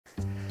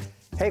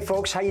Hey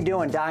folks, how you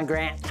doing? Don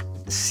Grandt,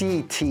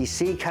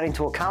 CTC, Cutting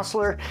Tool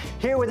Counselor,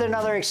 here with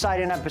another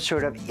exciting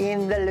episode of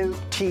In The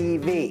Loupe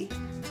TV,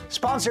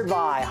 sponsored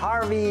by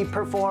Harvey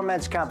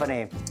Performance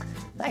Company.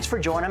 Thanks for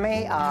joining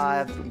me.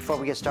 Before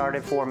we get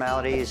started,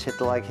 formalities, hit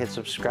the like, hit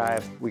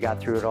subscribe. We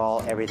got through it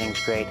all,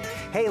 everything's great.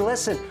 Hey,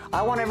 listen,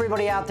 I want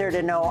everybody out there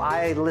to know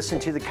I listen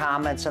to the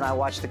comments and I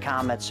watch the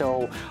comments.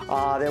 So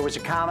there was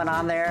a comment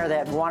on there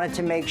that wanted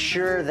to make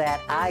sure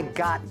that I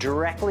got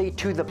directly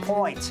to the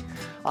point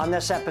on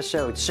this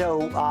episode.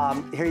 So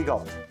here you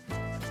go.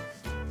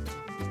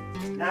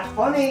 Not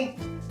funny.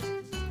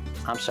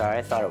 I'm sorry,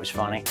 I thought it was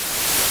funny.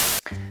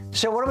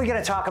 So what are we going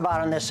to talk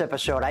about on this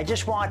episode? I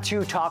just want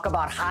to talk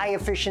about high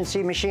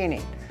efficiency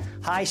machining,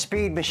 high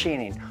speed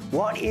machining.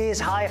 What is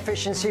high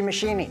efficiency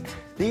machining?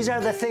 These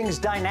are the things: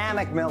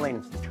 dynamic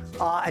milling,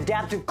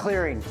 adaptive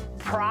clearing,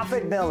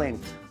 profit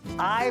milling,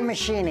 eye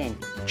machining,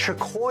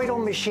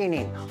 trochoidal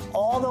machining.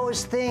 All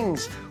those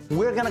things,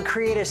 we're going to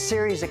create a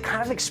series that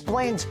kind of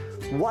explains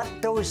what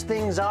those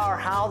things are,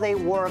 how they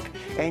work,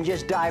 and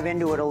just dive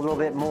into it a little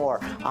bit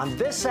more on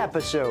this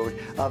episode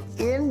of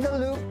In The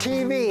Loupe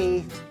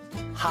TV,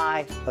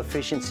 High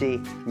Efficiency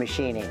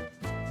Machining.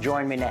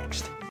 Join me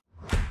next.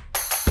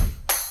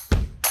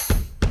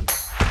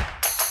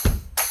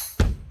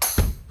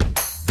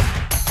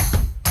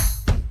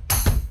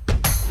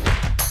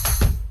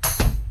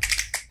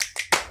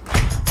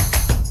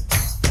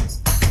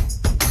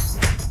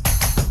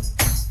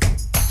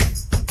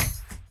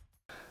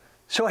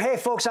 So hey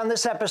folks, on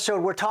this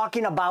episode we're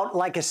talking about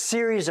like a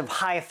series of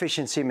high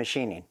efficiency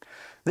machining.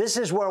 This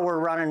is where we're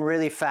running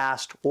really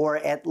fast, or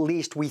at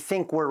least we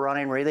think we're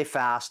running really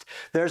fast.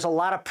 There's a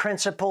lot of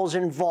principles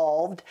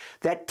involved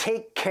that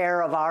take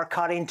care of our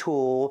cutting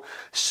tool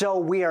so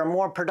we are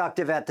more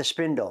productive at the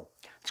spindle.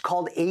 It's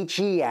called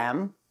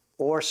HEM,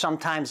 or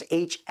sometimes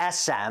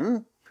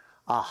HSM.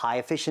 High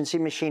efficiency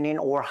machining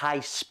or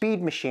high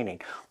speed machining.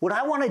 What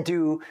I want to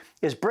do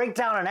is break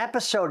down an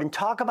episode and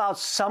talk about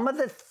some of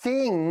the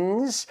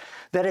things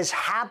that is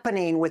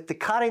happening with the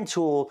cutting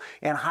tool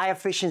and high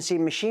efficiency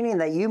machining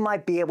that you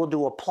might be able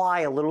to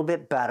apply a little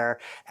bit better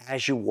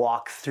as you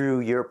walk through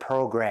your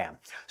program.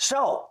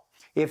 So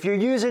if you're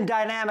using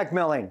dynamic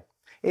milling,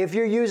 if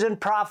you're using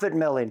profit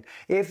milling,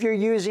 if you're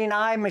using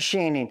eye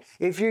machining,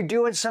 if you're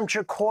doing some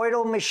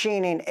trochoidal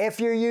machining, if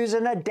you're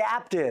using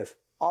adaptive,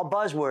 all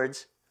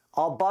buzzwords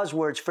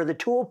for the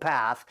tool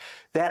path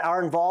that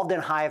are involved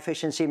in high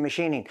efficiency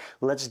machining.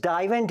 Let's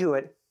dive into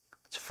it.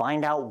 Let's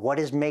find out what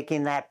is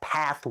making that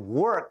path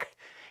work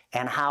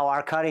and how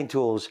our cutting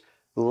tools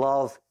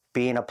love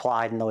being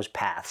applied in those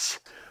paths.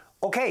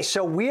 Okay,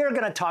 so we are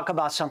going to talk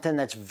about something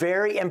that's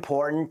very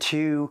important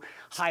to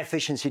high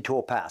efficiency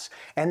tool paths,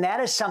 and that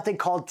is something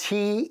called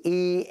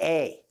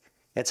TEA.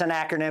 It's an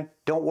acronym.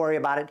 Don't worry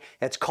about it.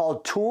 It's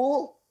called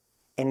Tool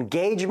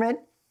Engagement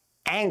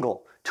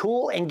Angle.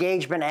 Tool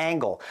engagement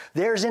angle.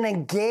 There's an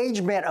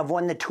engagement of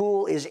when the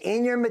tool is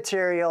in your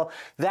material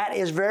that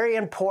is very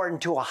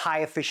important to a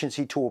high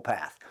efficiency tool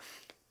path.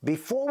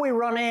 Before we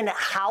run in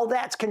how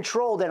that's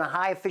controlled in a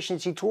high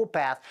efficiency tool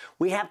path,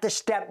 we have to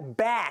step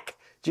back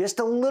just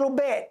a little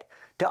bit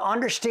to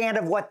understand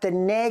of what the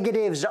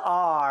negatives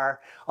are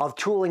of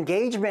tool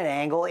engagement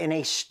angle in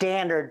a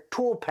standard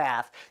tool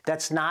path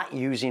that's not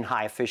using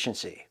high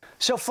efficiency.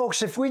 So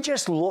folks, if we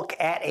just look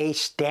at a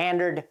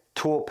standard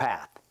tool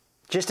path,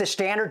 just a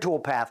standard tool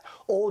path,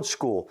 old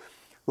school.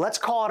 Let's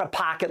call it a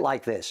pocket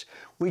like this.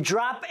 We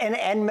drop an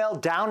end mill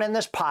down in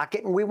this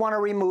pocket and we want to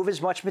remove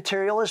as much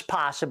material as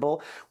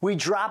possible. We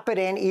drop it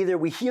in, either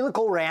we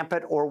helical ramp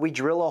it or we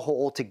drill a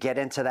hole to get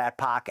into that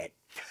pocket.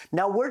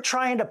 Now we're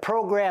trying to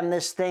program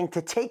this thing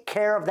to take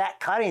care of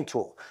that cutting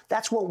tool.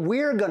 That's what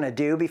we're going to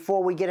do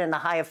before we get into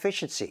high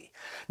efficiency.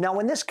 Now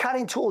when this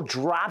cutting tool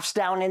drops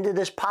down into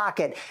this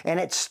pocket and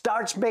it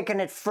starts making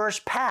its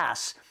first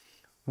pass,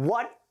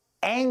 what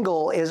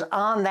angle is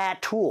on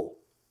that tool?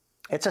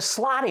 It's a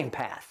slotting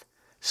path.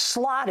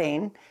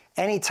 Slotting,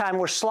 anytime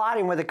we're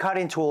slotting with a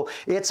cutting tool,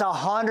 it's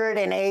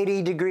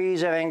 180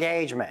 degrees of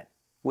engagement,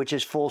 which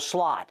is full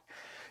slot.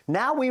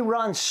 Now we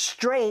run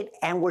straight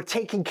and we're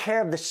taking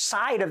care of the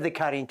side of the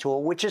cutting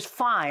tool, which is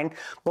fine,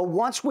 but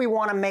once we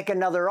want to make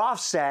another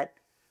offset,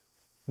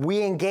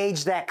 we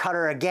engage that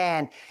cutter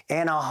again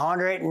in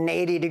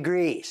 180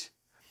 degrees.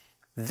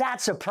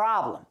 That's a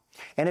problem.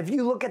 And if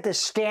you look at this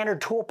standard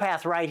tool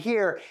path right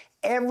here,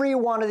 every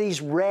one of these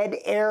red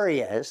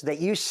areas that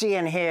you see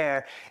in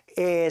here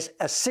is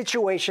a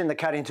situation the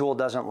cutting tool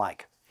doesn't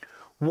like.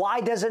 Why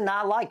does it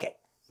not like it?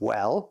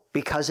 Well,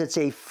 because it's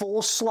a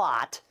full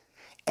slot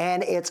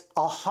and it's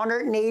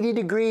 180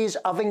 degrees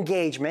of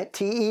engagement,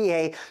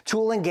 TEA,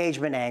 tool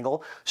engagement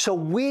angle. So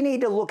we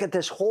need to look at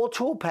this whole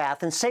tool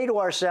path and say to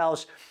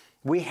ourselves,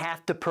 we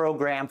have to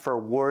program for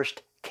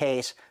worst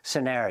case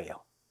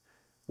scenario.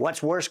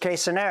 What's worst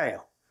case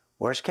scenario?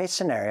 Worst case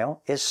scenario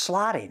is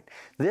slotting.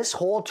 This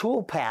whole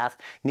tool path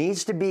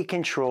needs to be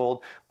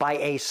controlled by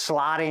a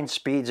slotting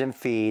speeds and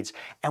feeds,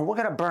 and we're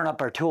going to burn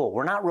up our tool.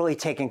 We're not really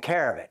taking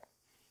care of it.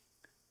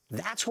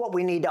 That's what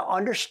we need to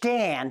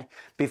understand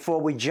before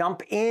we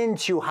jump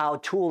into how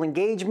tool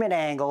engagement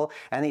angle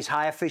and these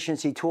high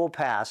efficiency tool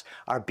paths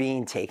are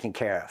being taken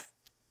care of.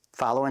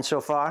 Following so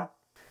far?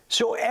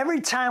 So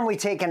every time we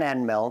take an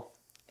end mill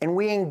and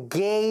we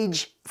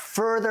engage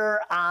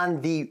further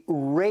on the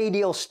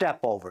radial step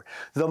over,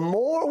 the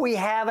more we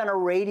have in a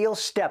radial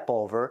step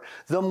over,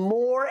 the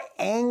more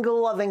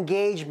angle of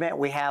engagement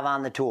we have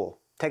on the tool.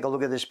 Take a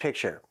look at this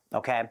picture,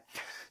 okay?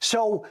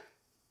 So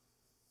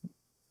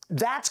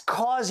that's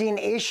causing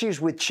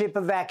issues with chip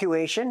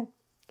evacuation.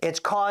 It's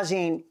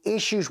causing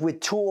issues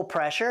with tool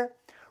pressure,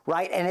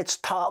 right? And it's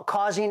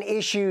causing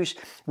issues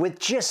with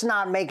just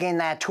not making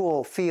that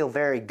tool feel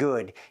very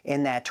good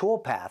in that tool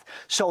path.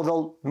 So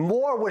the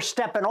more we're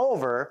stepping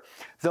over,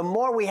 the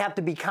more we have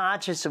to be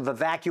conscious of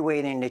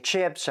evacuating the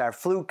chips, our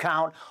flute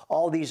count,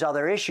 all these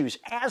other issues.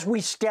 As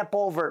we step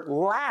over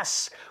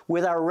less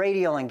with our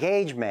radial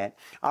engagement,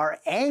 our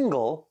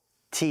angle,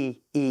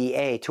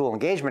 TEA, tool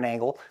engagement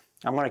angle,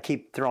 I'm going to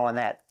keep throwing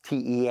that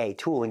TEA,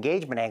 tool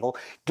engagement angle,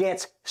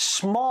 gets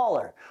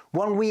smaller.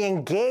 When we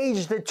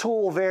engage the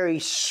tool very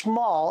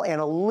small in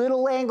a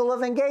little angle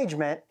of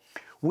engagement,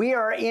 we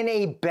are in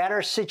a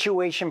better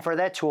situation for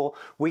that tool.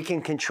 We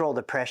can control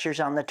the pressures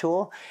on the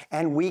tool,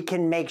 and we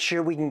can make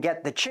sure we can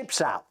get the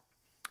chips out.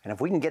 And if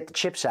we can get the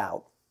chips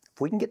out,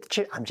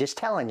 I'm just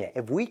telling you,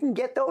 if we can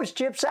get those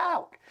chips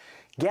out,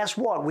 guess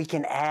what? We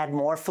can add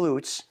more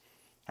flutes.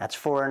 That's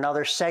for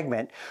another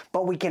segment,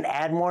 but we can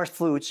add more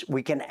flutes,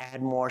 we can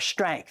add more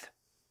strength.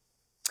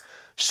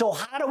 So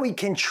how do we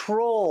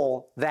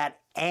control that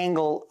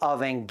angle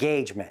of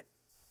engagement?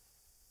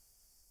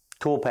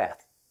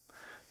 Toolpath.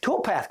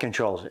 Toolpath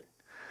controls it.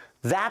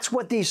 That's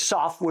what these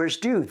softwares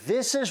do.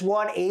 This is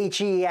what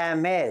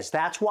HEM is.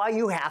 That's why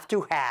you have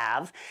to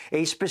have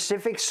a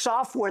specific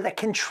software that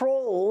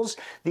controls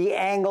the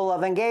angle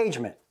of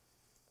engagement.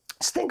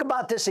 Let's think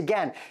about this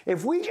again.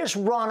 If we just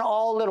run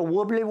all little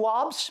wobbly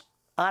wobs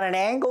on an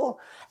angle,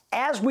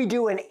 as we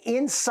do an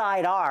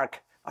inside arc,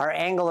 our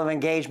angle of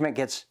engagement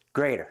gets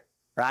greater,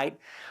 right?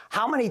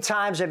 How many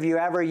times have you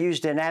ever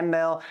used an end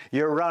mill?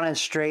 You're running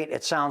straight,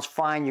 it sounds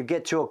fine. You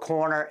get to a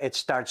corner, it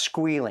starts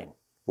squealing.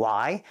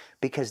 Why?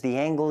 Because the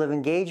angle of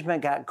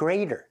engagement got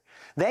greater.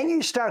 Then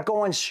you start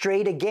going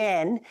straight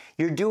again,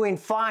 you're doing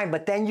fine,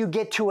 but then you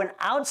get to an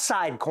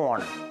outside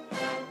corner.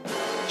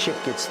 Chip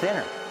gets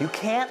thinner. You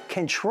can't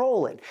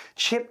control it.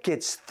 Chip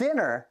gets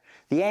thinner,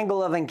 the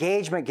angle of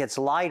engagement gets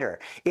lighter.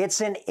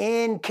 It's an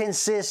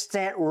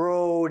inconsistent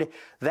road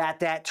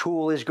that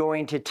tool is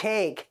going to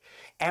take,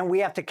 and we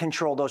have to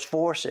control those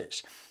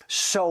forces.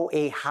 So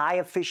a high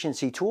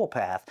efficiency tool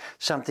path,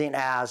 something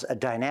as a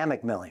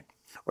dynamic milling,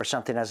 or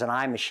something as an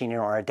eye machining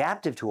or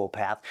adaptive tool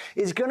path,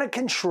 is going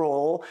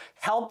to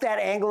help that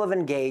angle of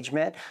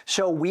engagement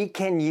so we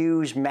can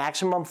use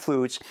maximum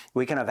flutes,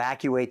 we can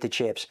evacuate the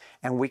chips,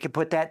 and we can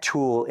put that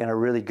tool in a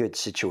really good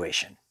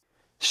situation.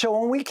 So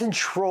when we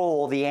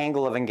control the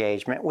angle of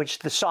engagement, which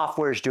the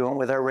software is doing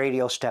with our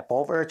radial step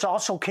over, it's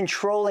also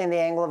controlling the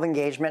angle of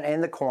engagement in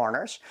the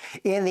corners,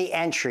 in the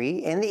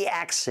entry, in the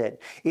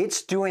exit.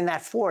 It's doing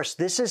that for us.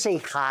 This is a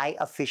high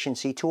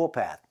efficiency tool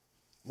path.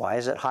 Why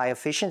is it high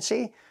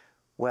efficiency?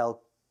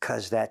 Well,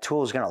 because that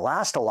tool is going to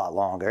last a lot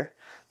longer.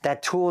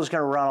 That tool is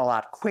going to run a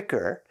lot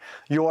quicker.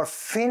 Your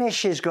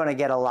finish is going to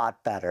get a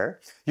lot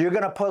better. You're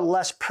going to put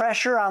less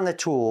pressure on the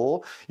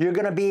tool. You're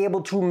going to be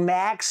able to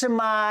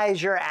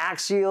maximize your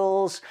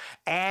axials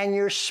and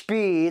your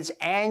speeds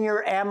and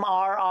your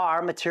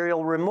MRR,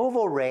 material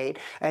removal rate,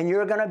 and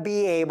you're going to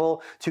be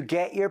able to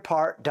get your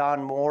part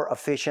done more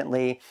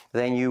efficiently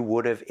than you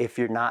would have if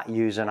you're not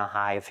using a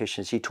high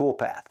efficiency tool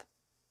path.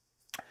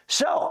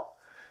 So,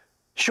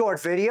 short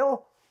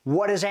video.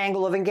 What is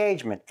angle of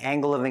engagement?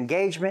 Angle of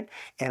engagement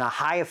in a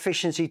high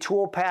efficiency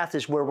tool path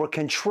is where we're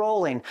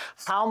controlling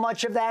how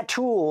much of that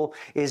tool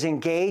is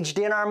engaged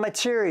in our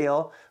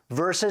material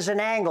versus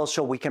an angle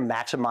so we can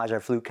maximize our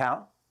flute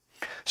count,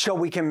 so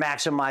we can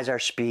maximize our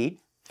speed,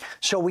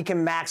 so we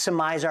can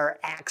maximize our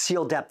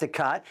axial depth of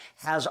cut,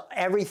 has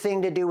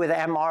everything to do with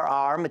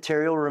MRR,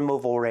 material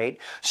removal rate,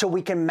 so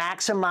we can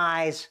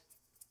maximize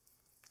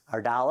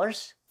our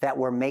dollars that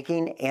we're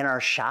making in our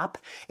shop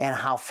and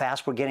how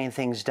fast we're getting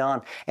things done.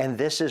 And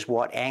this is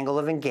what angle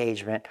of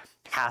engagement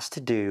has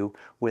to do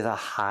with a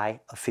high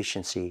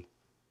efficiency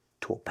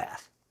tool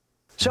path.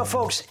 So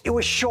folks, it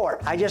was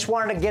short. I just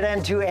wanted to get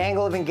into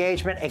angle of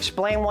engagement,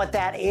 explain what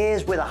that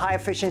is with a high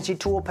efficiency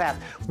tool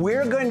path.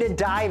 We're going to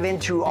dive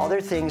into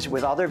other things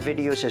with other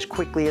videos as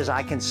quickly as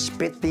I can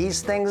spit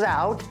these things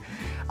out.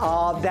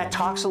 That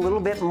talks a little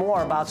bit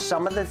more about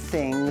some of the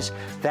things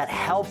that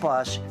help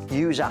us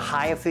use a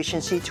high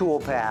efficiency tool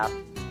path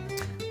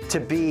to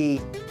be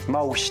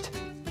most,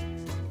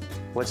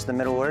 what's the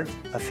middle word?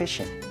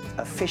 Efficient.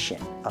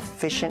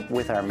 Efficient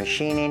with our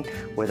machining,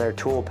 with our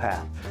tool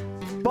path.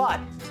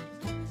 But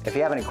if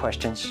you have any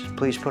questions,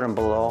 please put them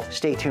below.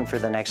 Stay tuned for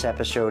the next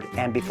episode.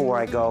 And before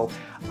I go,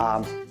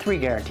 3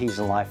 guarantees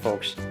in life,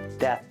 folks: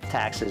 death,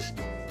 taxes,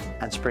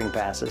 and spring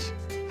passes.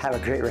 Have a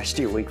great rest of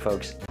your week,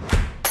 folks.